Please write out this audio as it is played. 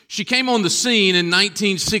She came on the scene in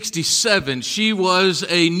 1967. She was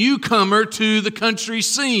a newcomer to the country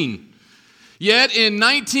scene. Yet in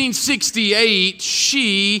 1968,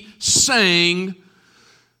 she sang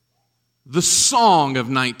the song of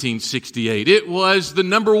 1968. It was the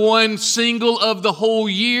number one single of the whole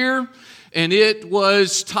year, and it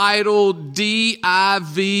was titled Divorce.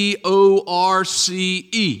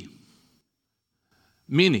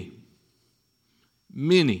 Many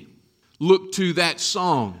look to that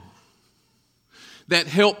song that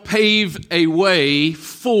helped pave a way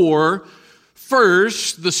for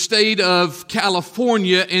first the state of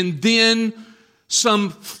California and then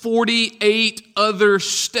some 48 other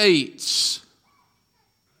states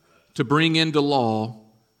to bring into law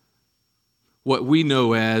what we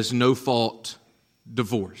know as no-fault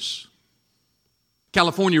divorce.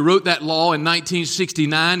 California wrote that law in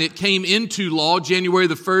 1969. It came into law January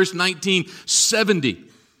the 1st, 1970.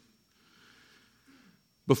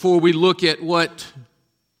 Before we look at what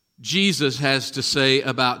Jesus has to say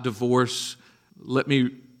about divorce, let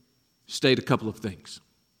me state a couple of things.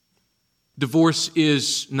 Divorce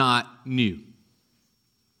is not new.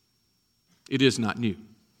 It is not new.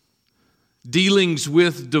 Dealings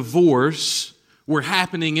with divorce were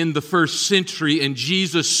happening in the first century, and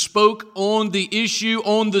Jesus spoke on the issue,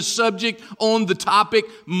 on the subject, on the topic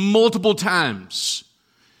multiple times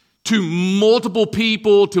to multiple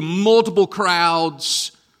people, to multiple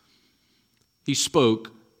crowds. He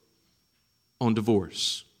spoke on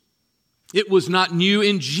divorce. It was not new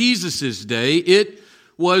in Jesus' day. It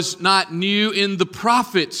was not new in the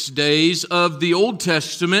prophets' days of the Old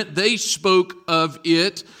Testament. They spoke of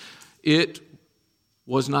it. It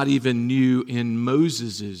was not even new in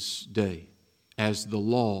Moses' day as the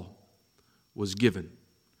law was given.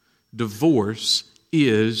 Divorce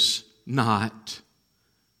is not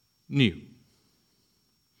new.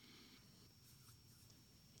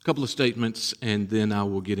 A couple of statements, and then I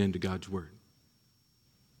will get into God's Word.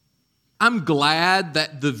 I'm glad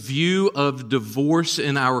that the view of divorce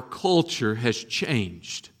in our culture has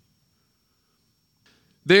changed.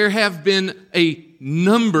 There have been a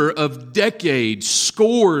number of decades,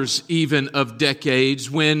 scores even of decades,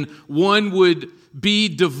 when one would be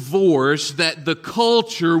divorced, that the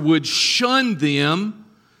culture would shun them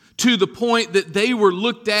to the point that they were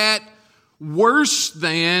looked at worse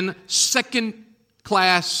than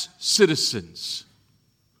second-class citizens.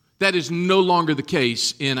 That is no longer the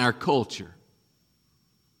case in our culture.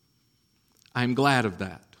 I'm glad of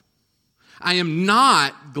that. I am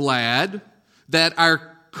not glad that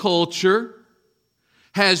our culture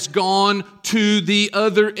has gone to the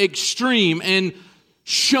other extreme and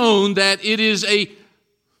shown that it is a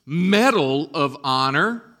medal of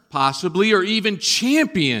honor, possibly, or even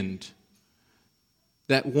championed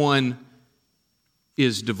that one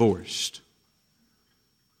is divorced.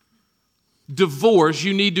 Divorce,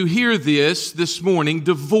 you need to hear this morning,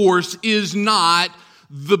 divorce is not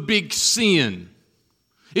the big sin.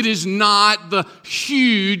 It is not the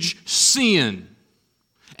huge sin.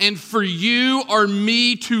 And for you or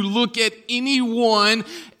me to look at anyone,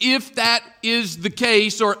 if that is the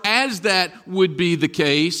case, or as that would be the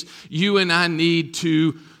case, you and I need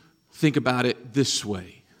to think about it this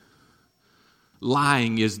way.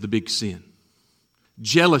 Lying is the big sin.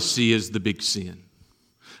 Jealousy is the big sin.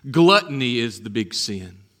 Gluttony is the big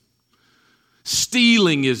sin.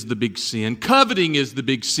 Stealing is the big sin. Coveting is the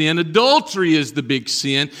big sin. Adultery is the big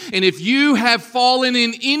sin. And if you have fallen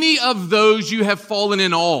in any of those, you have fallen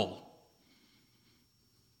in all.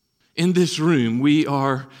 In this room, we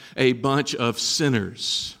are a bunch of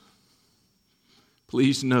sinners.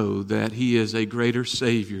 Please know that He is a greater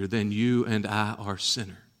Savior than you and I are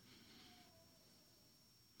sinners.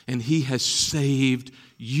 And He has saved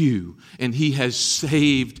you, and He has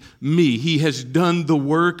saved me. He has done the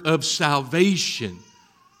work of salvation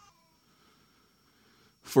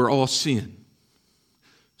for all sin.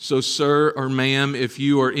 So, sir or ma'am, if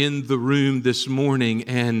you are in the room this morning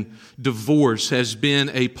and divorce has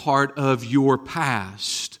been a part of your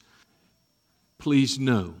past, please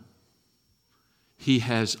know He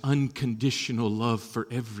has unconditional love for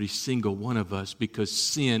every single one of us, because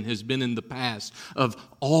sin has been in the past of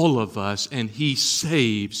all of us, and He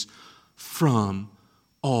saves from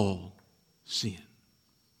all sin.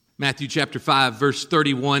 Matthew chapter 5, verse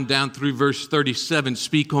 31 down through verse 37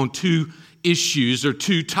 speak on two issues or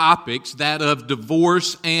two topics, that of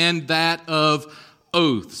divorce and that of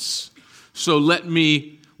oaths. So let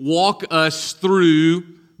me walk us through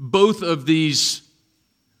both of these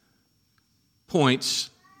points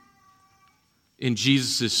in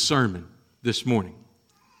Jesus' sermon this morning.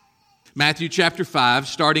 Matthew chapter 5,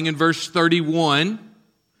 starting in verse 31,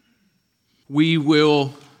 we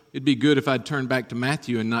will it'd be good if I'd turn back to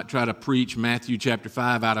Matthew and not try to preach Matthew chapter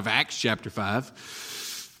 5 out of Acts chapter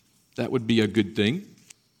 5. That would be a good thing.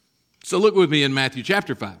 So look with me in Matthew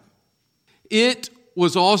chapter 5. It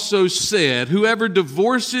was also said, whoever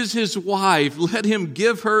divorces his wife, let him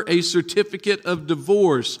give her a certificate of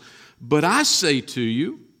divorce. But I say to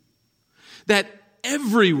you that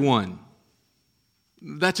everyone,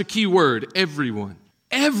 that's a key word,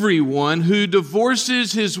 everyone who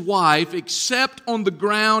divorces his wife except on the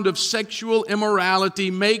ground of sexual immorality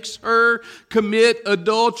makes her commit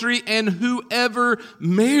adultery, and whoever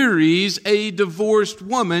marries a divorced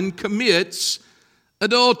woman commits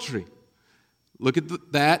adultery. Look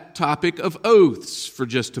at that topic of oaths for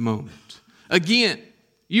just a moment. Again,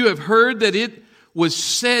 you have heard that it was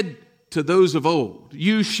said to those of old,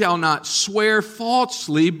 you shall not swear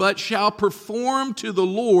falsely, but shall perform to the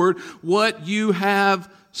Lord what you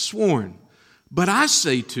have sworn. But I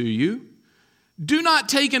say to you, do not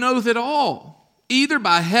take an oath at all, either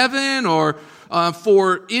by heaven or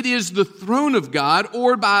for it is the throne of God,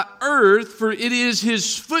 or by earth, for it is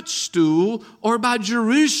his footstool, or by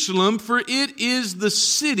Jerusalem, for it is the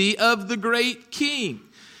city of the great king.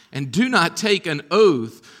 And do not take an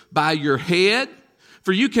oath by your head,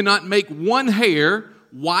 for you cannot make one hair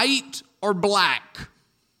white or black.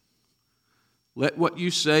 Let what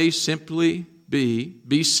you say simply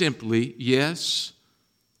be simply yes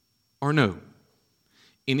or no.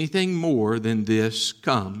 Anything more than this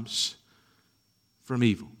comes from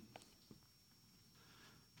evil.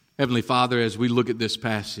 Heavenly Father, as we look at this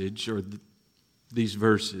passage or these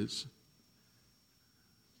verses,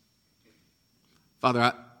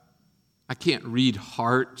 Father, I can't read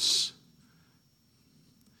hearts,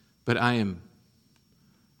 but I am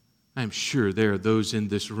sure there are those in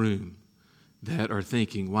this room that are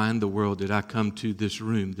thinking, why in the world did I come to this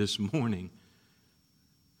room this morning?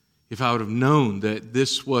 If I would have known that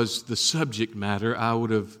this was the subject matter, I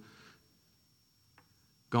would have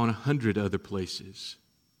gone 100 other places.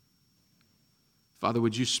 Father,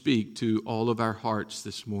 would you speak to all of our hearts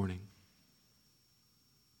this morning?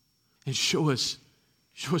 And show us,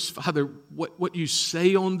 Father, what you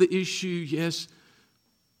say on the issue, yes.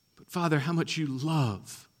 But Father, how much you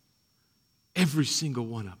love every single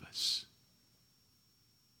one of us.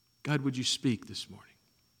 God, would you speak this morning?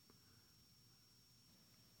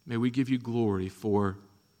 May we give you glory for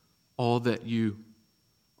all that you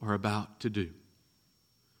are about to do.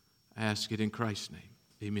 I ask it in Christ's name.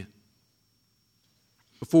 Amen.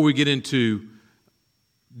 Before we get into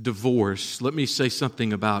divorce, let me say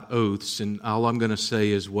something about oaths, and all I'm going to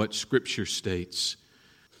say is what Scripture states.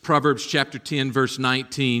 Proverbs chapter 10, verse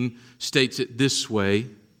 19 states it this way: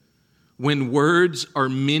 When words are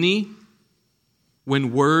many,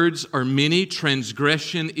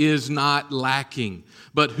 transgression is not lacking,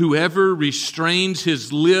 but whoever restrains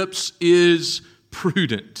his lips is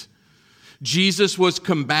prudent. Jesus was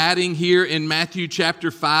combating here in Matthew chapter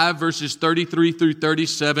 5, verses 33 through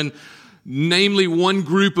 37, namely one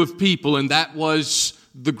group of people, and that was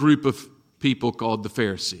the group of people called the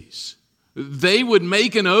Pharisees. They would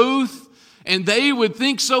make an oath, and they would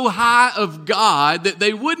think so high of God that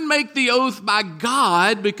they wouldn't make the oath by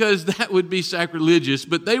God because that would be sacrilegious,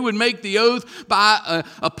 but they would make the oath by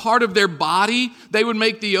a part of their body. They would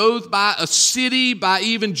make the oath by a city, by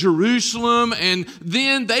even Jerusalem, and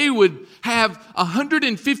then they would have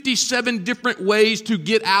 157 different ways to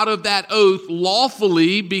get out of that oath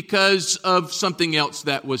lawfully because of something else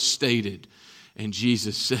that was stated. And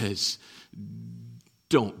Jesus says,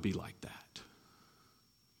 don't be like that.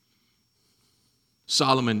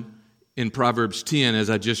 Solomon in Proverbs 10,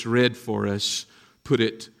 as I just read for us, put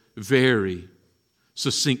it very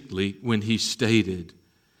succinctly when he stated,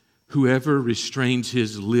 whoever restrains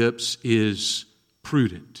his lips is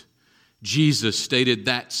prudent. Jesus stated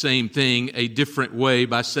that same thing a different way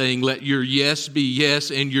by saying, let your yes be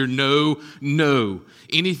yes and your no, no.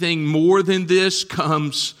 Anything more than this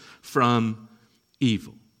comes from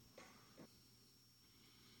evil.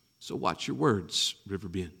 So watch your words,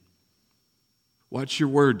 Riverbend. Watch your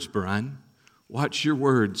words, Brian. Watch your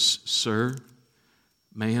words, sir,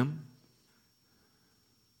 ma'am.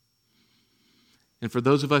 And for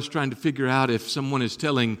those of us trying to figure out if someone is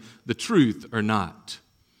telling the truth or not,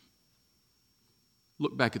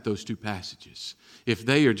 look back at those two passages. If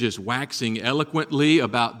they are just waxing eloquently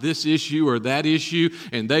about this issue or that issue,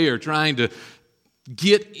 and they are trying to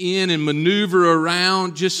get in and maneuver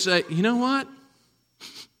around, just say, you know what?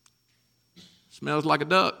 Smells like a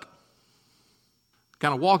duck.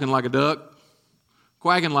 Kind of walking like a duck,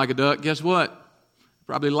 quacking like a duck. Guess what?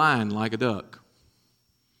 Probably lying like a duck.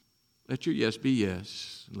 Let your yes be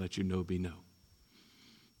yes, and let your no be no.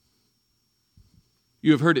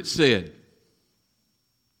 You have heard it said.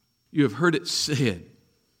 You have heard it said.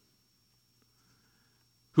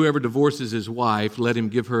 Whoever divorces his wife, let him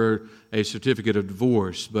give her a certificate of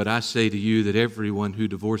divorce. But I say to you that everyone who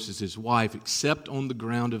divorces his wife, except on the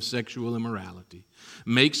ground of sexual immorality,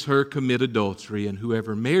 makes her commit adultery, and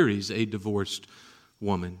whoever marries a divorced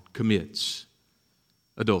woman commits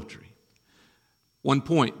adultery. One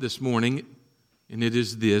point this morning, and it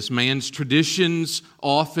is this: man's traditions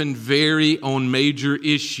often vary on major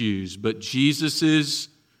issues, but Jesus's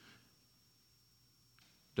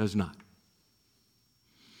does not.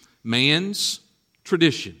 Man's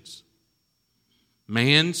traditions,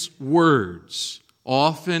 man's words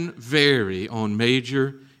often vary on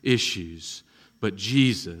major issues, but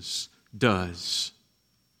Jesus does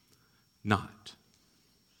not.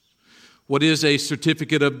 What is a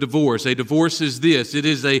certificate of divorce? A divorce is this: it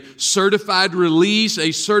is a certified release,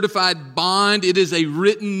 a certified bond. It is a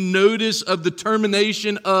written notice of the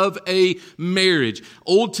termination of a marriage.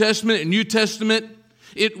 Old Testament and New Testament,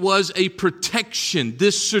 it was a protection.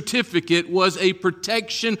 This certificate was a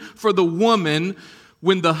protection for the woman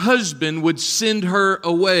when the husband would send her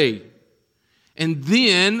away. And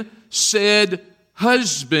then said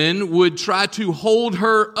husband would try to hold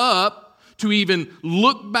her up to even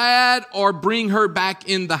look bad or bring her back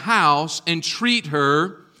in the house and treat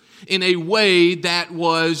her in a way that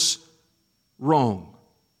was wrong.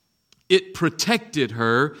 It protected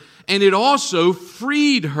her, and it also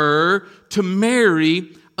freed her to marry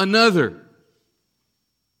another.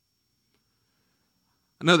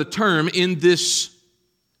 Another term in this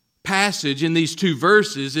passage, in these two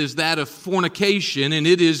verses, is that of fornication, and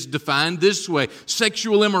it is defined this way: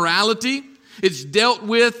 sexual immorality. It's dealt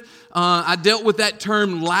with. I dealt with that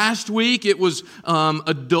term last week. It was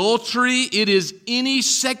adultery. It is any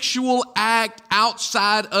sexual act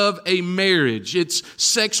outside of a marriage. It's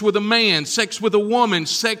sex with a man, sex with a woman,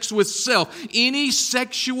 sex with self. Any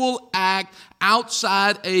sexual act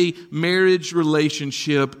outside a marriage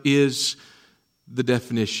relationship is the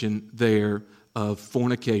definition there of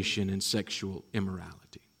fornication and sexual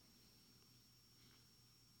immorality.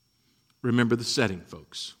 Remember the setting,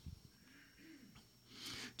 folks.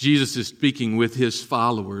 Jesus is speaking with his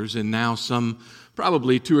followers, and now some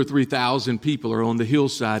probably 2,000 or 3,000 people are on the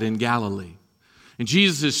hillside in Galilee. And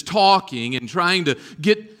Jesus is talking and trying to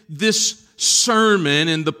get this sermon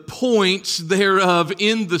and the points thereof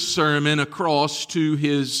in the sermon across to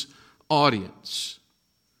his audience.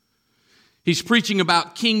 He's preaching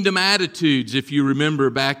about kingdom attitudes, if you remember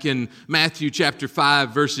back in Matthew chapter 5,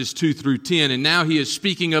 verses 2 through 10. And now he is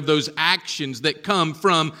speaking of those actions that come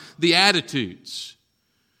from the attitudes.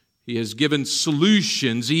 He has given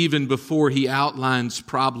solutions even before he outlines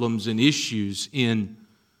problems and issues in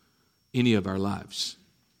any of our lives.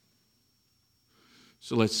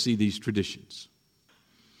 So let's see these traditions.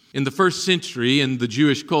 In the first century, in the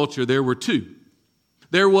Jewish culture, there were two.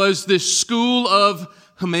 There was this school of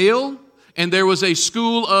Hillel, and there was a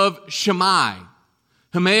school of Shammai.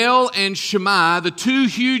 Hillel and Shammai, the two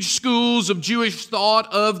huge schools of Jewish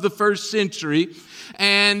thought of the first century.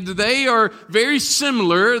 And they are very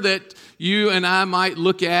similar, that you and I might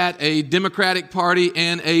look at a Democratic Party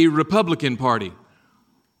and a Republican Party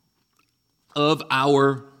of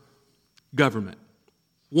our government.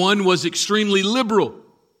 One was extremely liberal.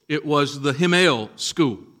 It was the Hillel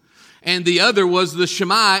school. And the other was the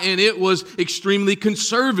Shammai, and it was extremely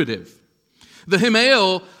conservative. The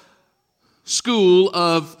Hillel school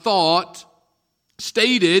of thought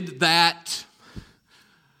stated that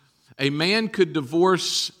a man could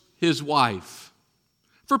divorce his wife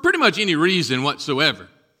for pretty much any reason whatsoever.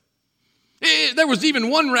 There was even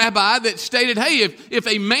one rabbi that stated, hey, if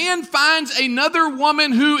a man finds another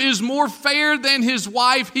woman who is more fair than his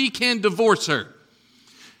wife, he can divorce her.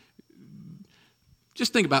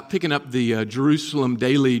 Just think about picking up the Jerusalem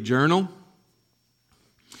Daily Journal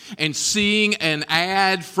and seeing an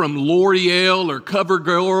ad from L'Oreal or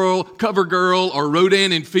CoverGirl or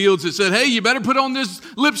Rodan and Fields that said, hey, you better put on this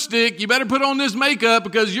lipstick, you better put on this makeup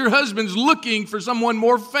because your husband's looking for someone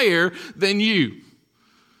more fair than you.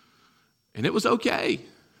 And it was okay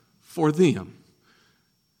for them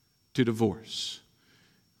to divorce.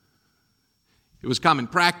 It was common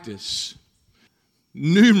practice,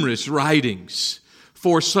 numerous writings,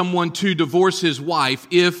 for someone to divorce his wife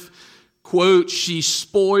if, quote, she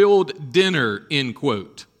spoiled dinner, end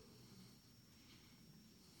quote.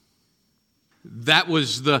 That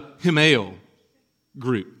was the Hillel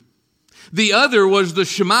group. The other was the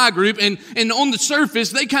Shammai group, and on the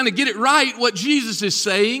surface, they kind of get it right, what Jesus is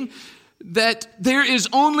saying, that there is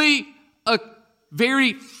only a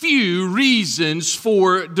very few reasons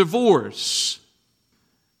for divorce.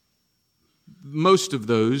 most of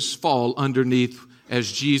those fall underneath,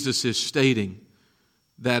 as Jesus is stating,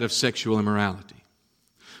 that of sexual immorality.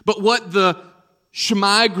 But what the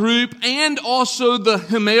Shammai group and also the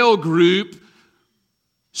Hillel group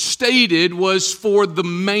stated was for the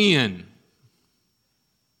man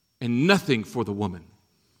and nothing for the woman.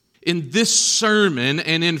 In this sermon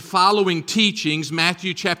and in following teachings,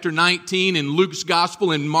 Matthew chapter 19 and Luke's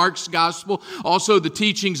gospel and Mark's gospel, also the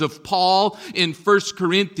teachings of Paul in 1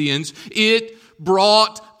 Corinthians, it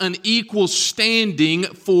brought an equal standing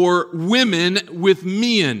for women with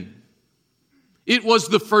men. It was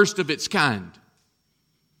the first of its kind.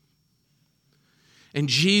 And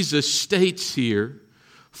Jesus states here,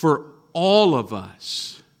 for all of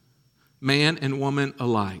us, man and woman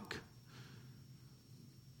alike,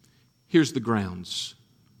 here's the grounds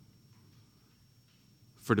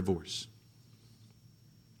for divorce.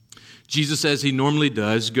 Jesus, as he normally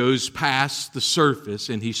does, goes past the surface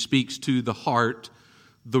and he speaks to the heart,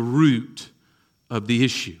 the root of the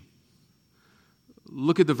issue.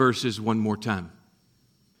 Look at the verses one more time.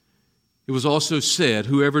 It was also said,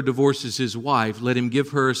 whoever divorces his wife, let him give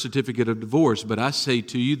her a certificate of divorce. But I say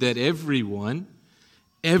to you that everyone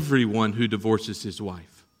who divorces his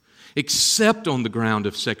wife, except on the ground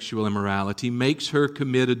of sexual immorality, makes her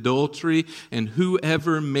commit adultery, and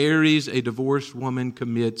whoever marries a divorced woman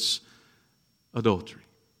commits adultery.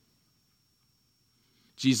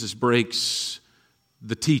 Jesus breaks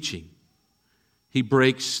the teaching. He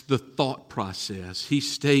breaks the thought process. He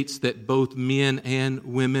states that both men and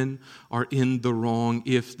women are in the wrong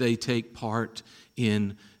if they take part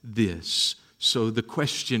in this. So the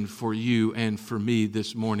question for you and for me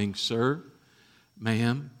this morning, sir,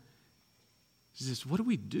 ma'am, is this: what do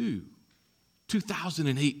we do?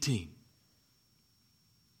 2018.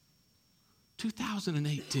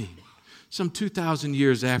 2018. Some 2,000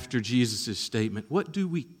 years after Jesus' statement, what do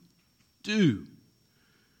we do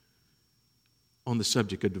on the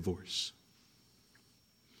subject of divorce?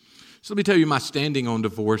 So let me tell you my standing on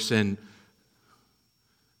divorce, and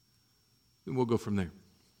then we'll go from there.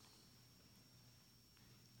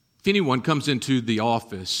 If anyone comes into the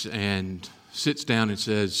office and sits down and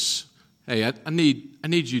says, "Hey, I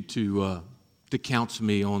need you to counsel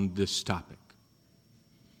me on this topic,"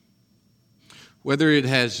 whether it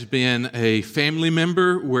has been a family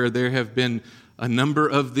member where there have been a number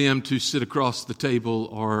of them to sit across the table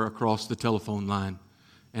or across the telephone line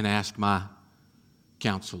and ask my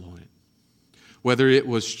counsel on it, whether it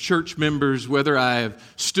was church members, whether I have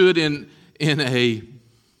stood in a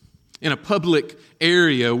public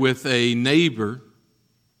area with a neighbor,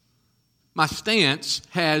 my stance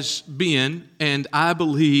has been, and I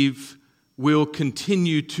believe will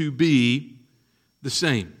continue to be, the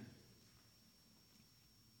same.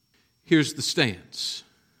 Here's the stance.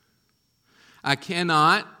 I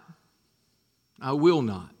will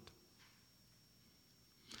not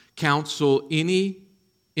counsel any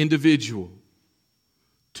individual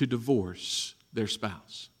to divorce their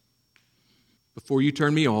spouse. Before you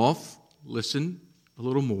turn me off, listen a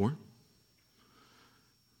little more.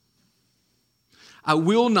 I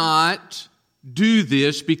will not do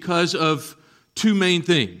this because of two main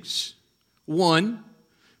things. One,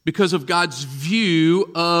 because of God's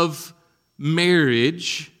view of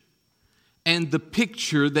marriage and the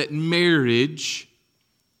picture that marriage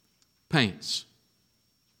paints.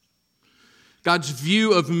 God's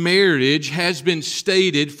view of marriage has been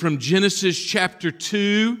stated from Genesis chapter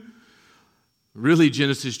 2, really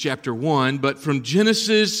Genesis chapter 1, but from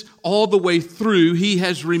Genesis all the way through, He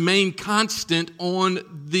has remained constant on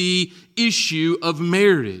the issue of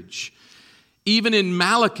marriage. Even in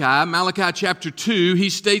Malachi chapter 2, He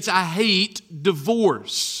states, I hate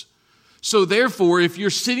divorce. So therefore, if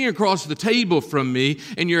you're sitting across the table from me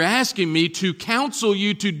and you're asking me to counsel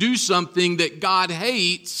you to do something that God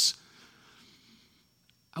hates,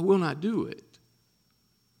 I will not do it.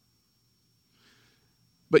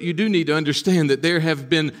 But you do need to understand that there have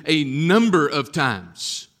been a number of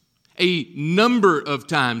times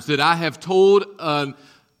that I have told a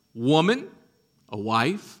woman, a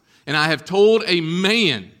wife, and I have told a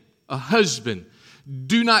man, a husband,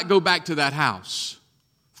 do not go back to that house.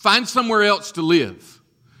 Find somewhere else to live.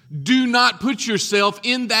 Do not put yourself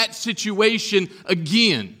in that situation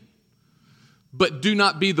again. But do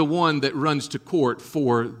not be the one that runs to court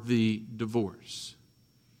for the divorce.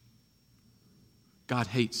 God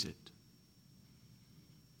hates it.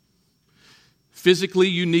 Physically,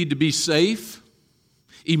 you need to be safe.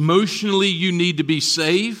 Emotionally, you need to be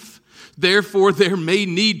safe. Therefore, there may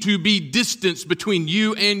need to be distance between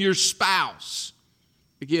you and your spouse.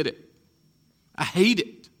 I get it. I hate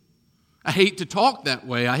it. I hate to talk that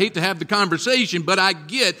way. I hate to have the conversation, but I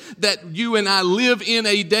get that you and I live in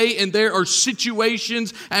a day and there are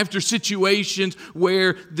situations after situations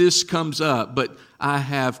where this comes up. But I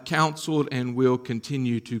have counseled and will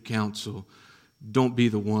continue to counsel. Don't be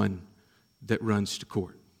the one that runs to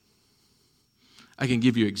court. I can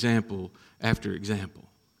give you example after example.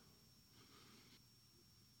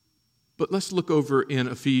 But let's look over in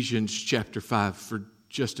Ephesians chapter 5 for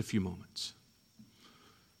just a few moments.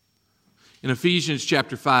 In Ephesians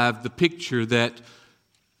chapter 5, the picture that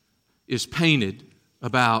is painted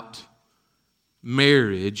about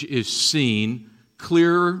marriage is seen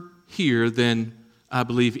clearer here than I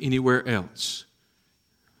believe anywhere else.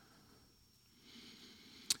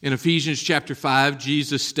 In Ephesians chapter 5,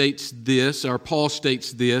 Jesus states this, or Paul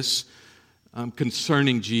states this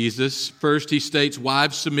concerning Jesus. First, he states,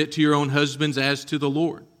 "Wives, submit to your own husbands as to the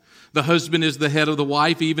Lord. The husband is the head of the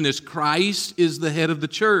wife, even as Christ is the head of the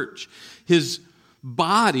church, his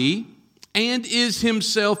body, and is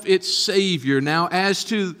himself its Savior." Now, as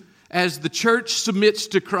the church submits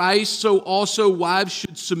to Christ, so also wives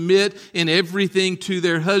should submit in everything to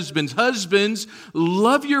their husbands. Husbands,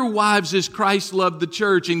 love your wives as Christ loved the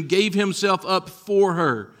church and gave himself up for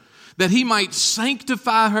her, that he might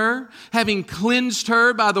sanctify her, having cleansed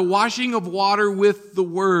her by the washing of water with the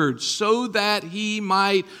word, so that he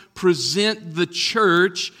might present the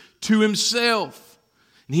church to himself.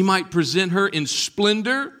 And he might present her in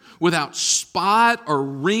splendor, without spot or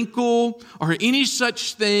wrinkle or any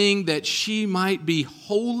such thing, that she might be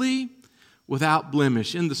holy, without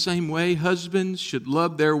blemish. In the same way, husbands should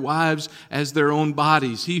love their wives as their own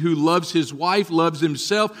bodies. He who loves his wife loves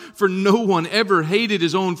himself, for no one ever hated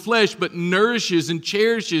his own flesh, but nourishes and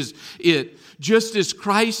cherishes it, just as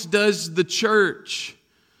Christ does the church,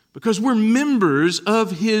 because we're members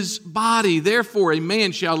of his body. Therefore, a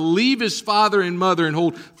man shall leave his father and mother and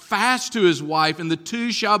hold fast to his wife, and the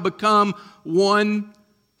two shall become one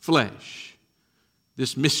flesh.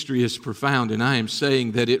 This mystery is profound, and I am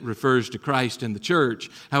saying that it refers to Christ and the church.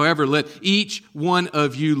 However, let each one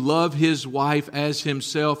of you love his wife as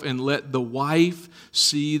himself, and let the wife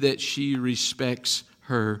see that she respects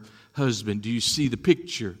her husband. Do you see the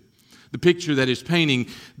picture? The picture that is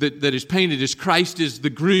painted is Christ is the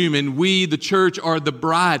groom, and we, the church, are the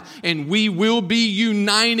bride, and we will be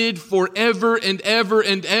united forever and ever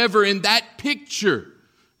and ever. In that picture,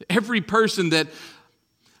 every person that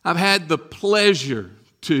I've had the pleasure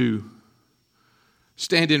to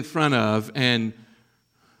stand in front of and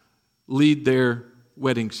lead their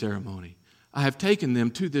wedding ceremony, I have taken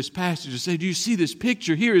them to this passage to say, do you see this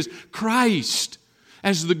picture? Here is Christ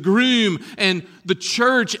as the groom and the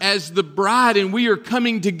church as the bride, and we are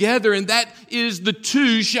coming together, and that is the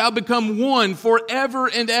two shall become one forever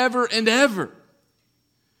and ever and ever.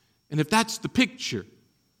 And if that's the picture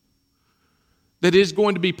that is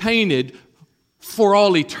going to be painted for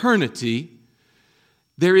all eternity,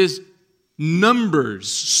 there is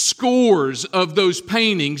numbers, scores of those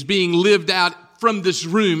paintings being lived out from this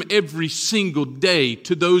room every single day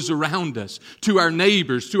to those around us, to our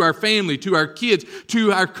neighbors, to our family, to our kids,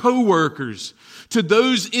 to our co-workers, to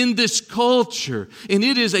those in this culture. And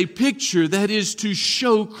it is a picture that is to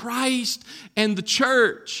show Christ and the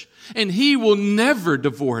church. And he will never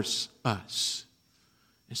divorce us.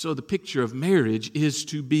 And so the picture of marriage is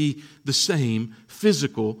to be the same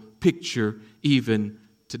physical picture even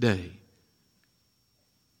today.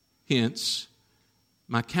 Hence,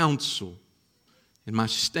 my counsel and my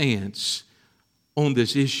stance on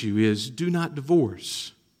this issue is do not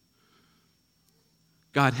divorce.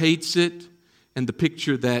 God hates it and the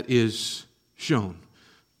picture that is shown.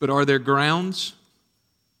 But are there grounds?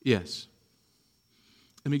 Yes.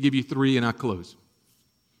 Let me give you three and I close.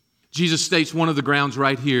 Jesus states one of the grounds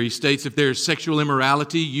right here. He states if there is sexual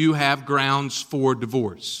immorality, you have grounds for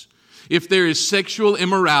divorce. If there is sexual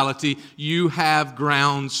immorality, you have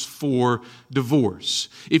grounds for divorce.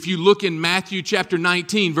 If you look in Matthew chapter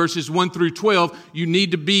 19, verses 1 through 12, you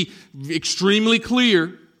need to be extremely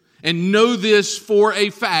clear and know this for a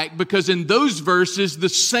fact, because in those verses, the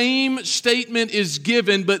same statement is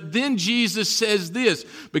given, but then Jesus says this,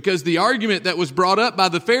 because the argument that was brought up by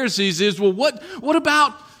the Pharisees is, well, what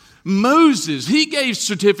about Moses? He gave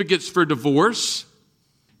certificates for divorce.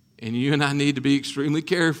 And you and I need to be extremely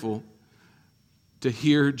careful to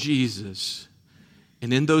hear Jesus.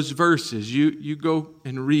 And in those verses, you go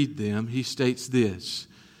and read them, he states this.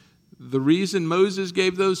 The reason Moses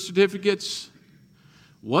gave those certificates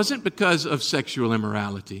wasn't because of sexual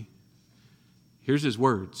immorality. Here's his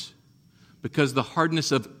words. Because the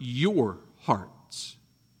hardness of your hearts.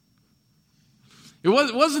 It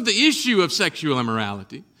wasn't the issue of sexual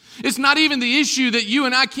immorality. It's not even the issue that you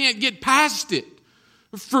and I can't get past it.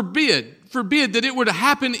 Forbid that it were to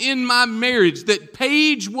happen in my marriage, that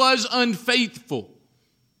Paige was unfaithful.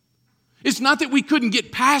 It's not that we couldn't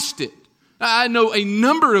get past it. I know a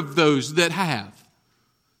number of those that have.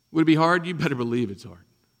 Would it be hard? You better believe it's hard.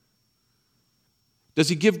 Does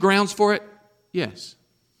he give grounds for it? Yes.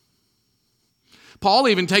 Paul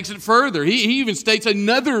even takes it further. He even states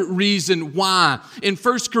another reason why. In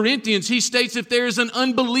 1 Corinthians, he states if there is an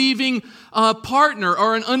unbelieving partner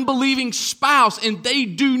or an unbelieving spouse and they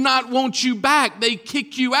do not want you back, they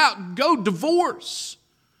kick you out, go divorce.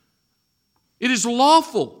 It is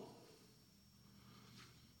lawful.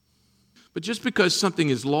 But just because something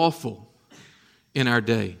is lawful in our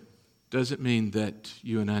day doesn't mean that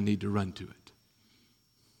you and I need to run to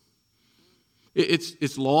it.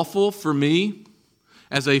 It's lawful for me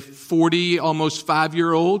as a 40, almost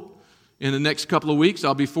 5-year-old. In the next couple of weeks,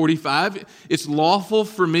 I'll be 45. It's lawful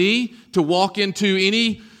for me to walk into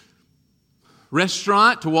any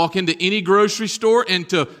restaurant, to walk into any grocery store, and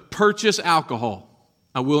to purchase alcohol.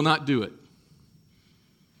 I will not do it.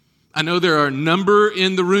 I know there are a number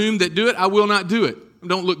in the room that do it. I will not do it.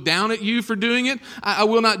 Don't look down at you for doing it. I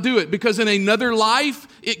will not do it because in another life,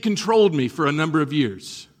 it controlled me for a number of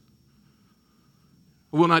years.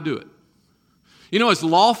 I will not do it. You know, it's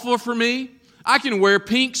lawful for me. I can wear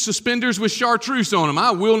pink suspenders with chartreuse on them.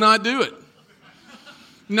 I will not do it.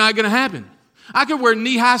 Not going to happen. I can wear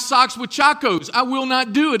knee-high socks with chacos. I will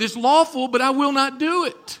not do it. It's lawful, but I will not do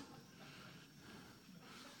it.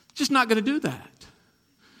 Just not going to do that.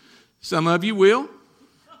 Some of you will.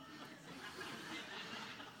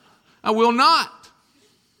 I will not.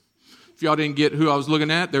 If y'all didn't get who I was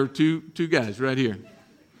looking at, there were two guys right here.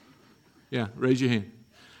 Yeah, raise your hand.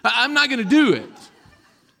 I'm not going to do it.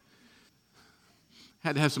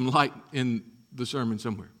 Had to have some light in the sermon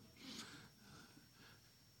somewhere.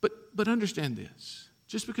 But understand this.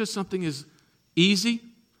 Just because something is easy,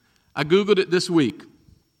 I Googled it this week.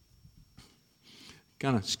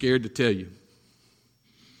 Kind of scared to tell you.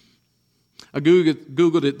 I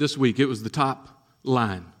Googled it this week. It was the top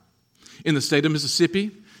line. In the state of Mississippi,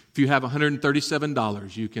 if you have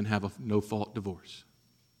 $137, you can have a no-fault divorce.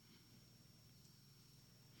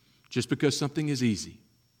 Just because something is easy.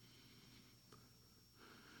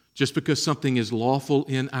 Just because something is lawful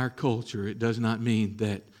in our culture, it does not mean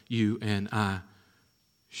that you and I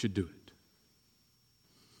should do it.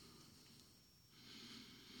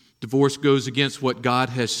 Divorce goes against what God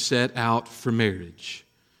has set out for marriage.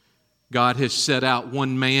 God has set out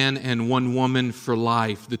one man and one woman for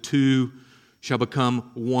life. The two shall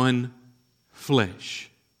become one flesh.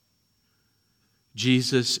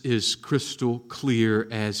 Jesus is crystal clear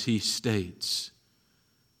as he states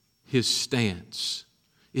his stance.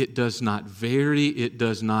 It does not vary. It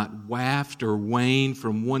does not waft or wane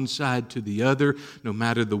from one side to the other, no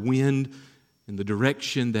matter the wind and the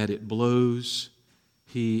direction that it blows.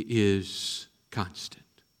 He is constant.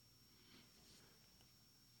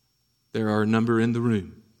 There are a number in the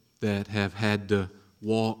room that have had to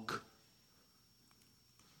walk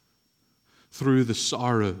through the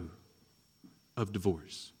sorrow of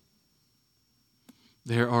divorce.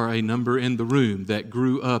 There are a number in the room that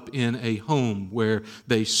grew up in a home where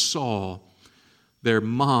they saw their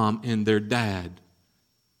mom and their dad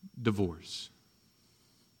divorce.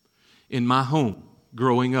 In my home,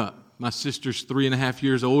 growing up, my sister's 3.5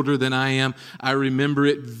 years older than I am. I remember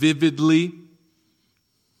it vividly.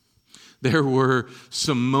 There were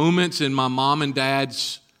some moments in my mom and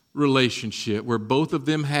dad's relationship where both of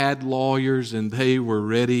them had lawyers and they were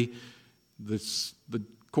ready. The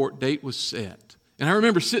court date was set. And I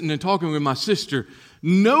remember sitting and talking with my sister,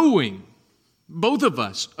 knowing, both of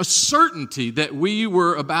us, a certainty that we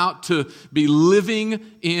were about to be living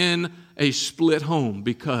in a split home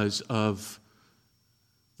because of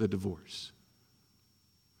the divorce.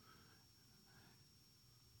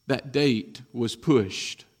 That date was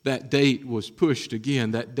pushed. That date was pushed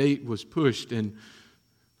again. That date was pushed, and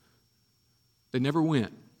they never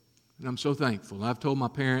went. And I'm so thankful. I've told my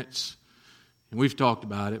parents, and we've talked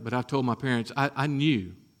about it, but I've told my parents, I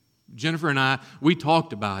knew. Jennifer and I, we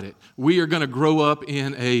talked about it. We are going to grow up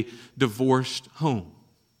in a divorced home.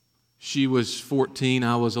 She was 14,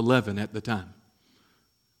 I was 11 at the time.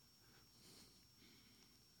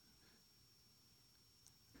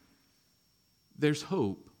 There's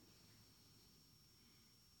hope.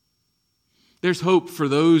 There's hope for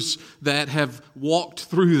those that have walked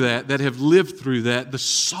through that have lived through that, the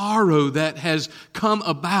sorrow that has come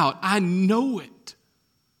about. I know it.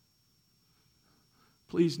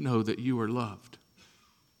 Please know that you are loved.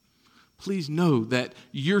 Please know that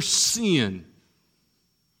your sin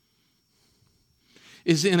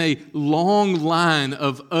is in a long line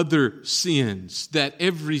of other sins that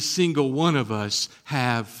every single one of us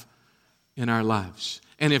have in our lives.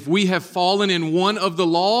 And if we have fallen in one of the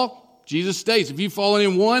law, Jesus states, if you've fallen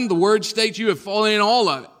in one, the Word states you have fallen in all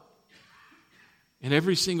of it. And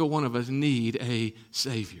every single one of us need a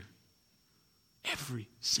Savior. Every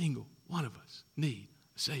single one of us need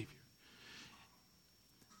a Savior.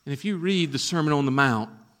 And if you read the Sermon on the Mount,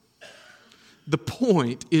 the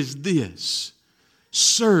point is this.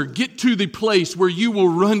 Sir, get to the place where you will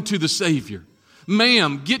run to the Savior.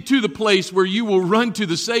 Ma'am, get to the place where you will run to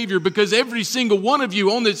the Savior, because every single one of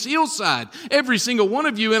you on this hillside, every single one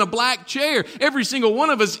of you in a black chair, every single one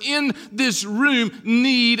of us in this room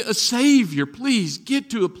need a Savior. Please get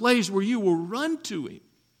to a place where you will run to Him,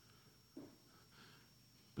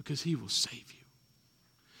 because He will save you.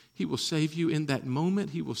 He will save you in that moment.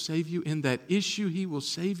 He will save you in that issue. He will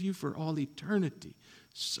save you for all eternity.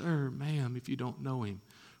 Sir, ma'am, if you don't know Him,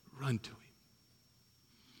 run to Him.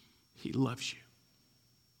 He loves you.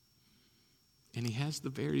 And He has the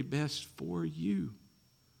very best for you.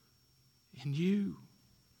 And you.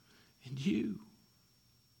 And you.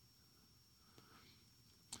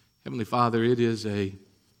 Heavenly Father, it is a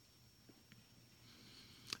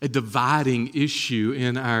dividing issue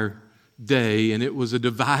in our day, and it was a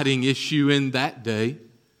dividing issue in that day.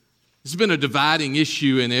 It's been a dividing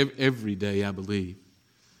issue in every day, I believe.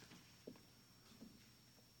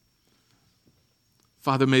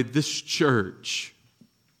 Father, may this church,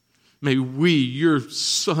 may we, your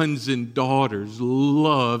sons and daughters,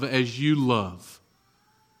 love as you love.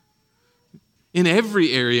 In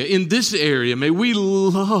every area, in this area, may we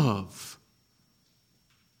love.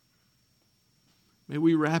 May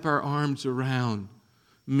we wrap our arms around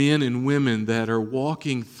men and women that are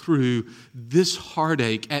walking through this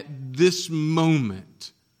heartache at this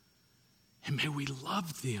moment. And may we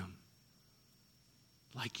love them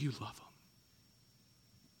like you love them.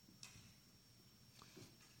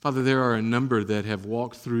 Father, there are a number that have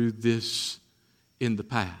walked through this in the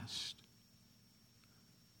past.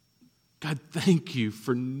 God, thank you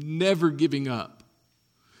for never giving up.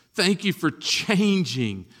 Thank you for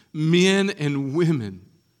changing men and women.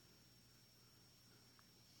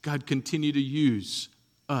 God, continue to use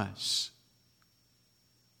us.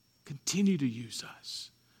 Continue to use us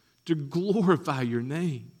to glorify your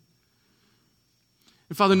name.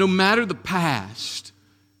 And Father, no matter the past,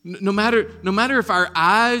 no matter if our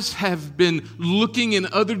eyes have been looking in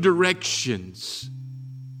other directions,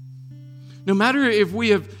 no matter if we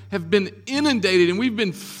have been inundated and we've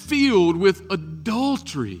been filled with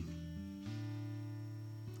adultery,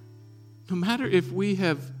 no matter if we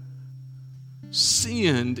have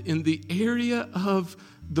sinned in the area of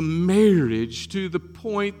the marriage to the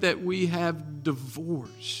point that we have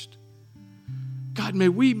divorced, God, may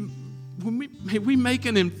we make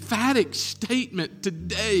an emphatic statement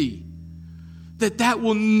today that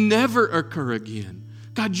will never occur again.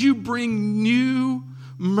 God, you bring new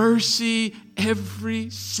mercy every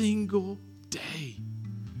single day.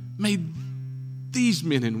 May these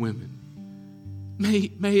men and women,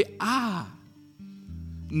 may I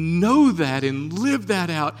know that and live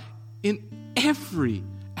that out in every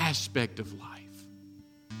aspect of life.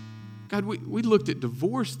 God, we looked at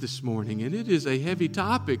divorce this morning, and it is a heavy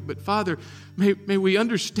topic, but Father, may we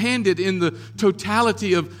understand it in the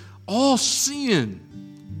totality of all sin.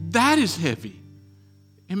 That is heavy.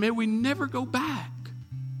 And may we never go back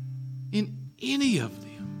in any of them.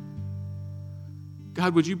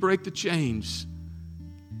 God, would you break the chains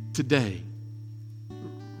today,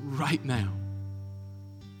 right now?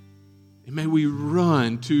 And may we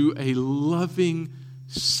run to a loving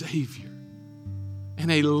Savior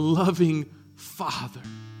and a loving Father.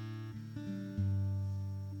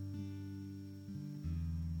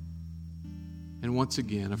 And once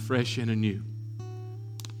again, afresh and anew,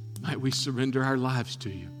 might we surrender our lives to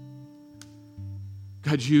you.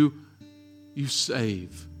 God, you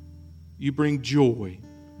save. You bring joy.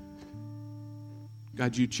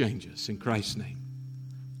 God, you change us. In Christ's name,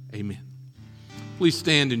 amen. Please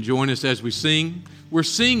stand and join us as we sing. We're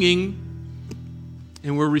singing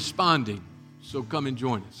and we're responding. So come and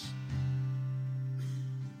join us.